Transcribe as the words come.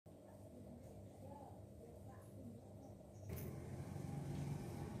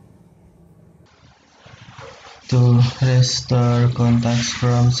To restore contacts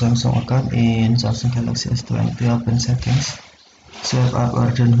from Samsung account in Samsung Galaxy S20, open settings, swipe up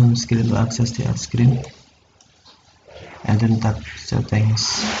or down home screen to access the app screen, and then tap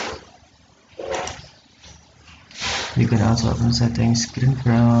settings. You can also open settings screen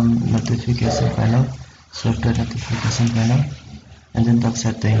from notification panel, swipe the notification panel, and then tap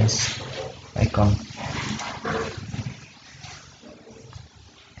settings icon.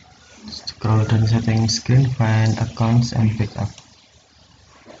 Scroll down settings screen, find accounts and pick up.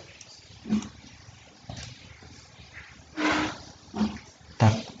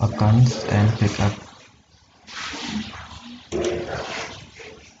 Tap accounts and pick up.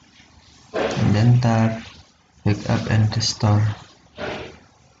 And then tap pick up and restore.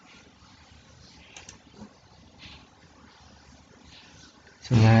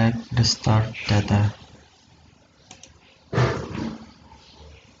 Select restore data.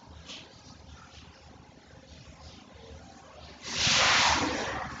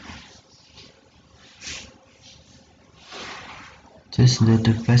 Choose the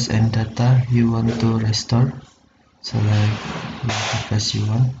device and data you want to restore. Select the device you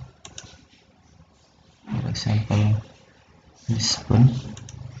want. For example, this phone.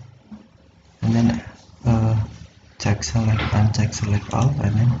 And then check select, uncheck select all,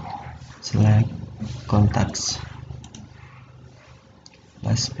 and then select contacts.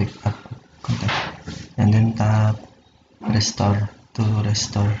 Let's pick up contact. And then tap restore to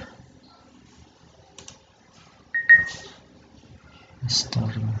restore.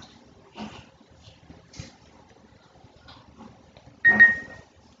 Restoring.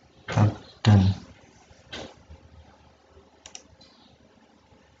 Tap done.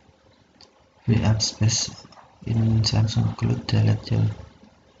 Free app space in Samsung Cloud. Delete your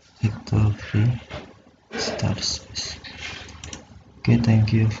Victor free start space. Okay,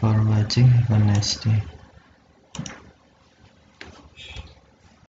 thank you for watching. Have a nice day.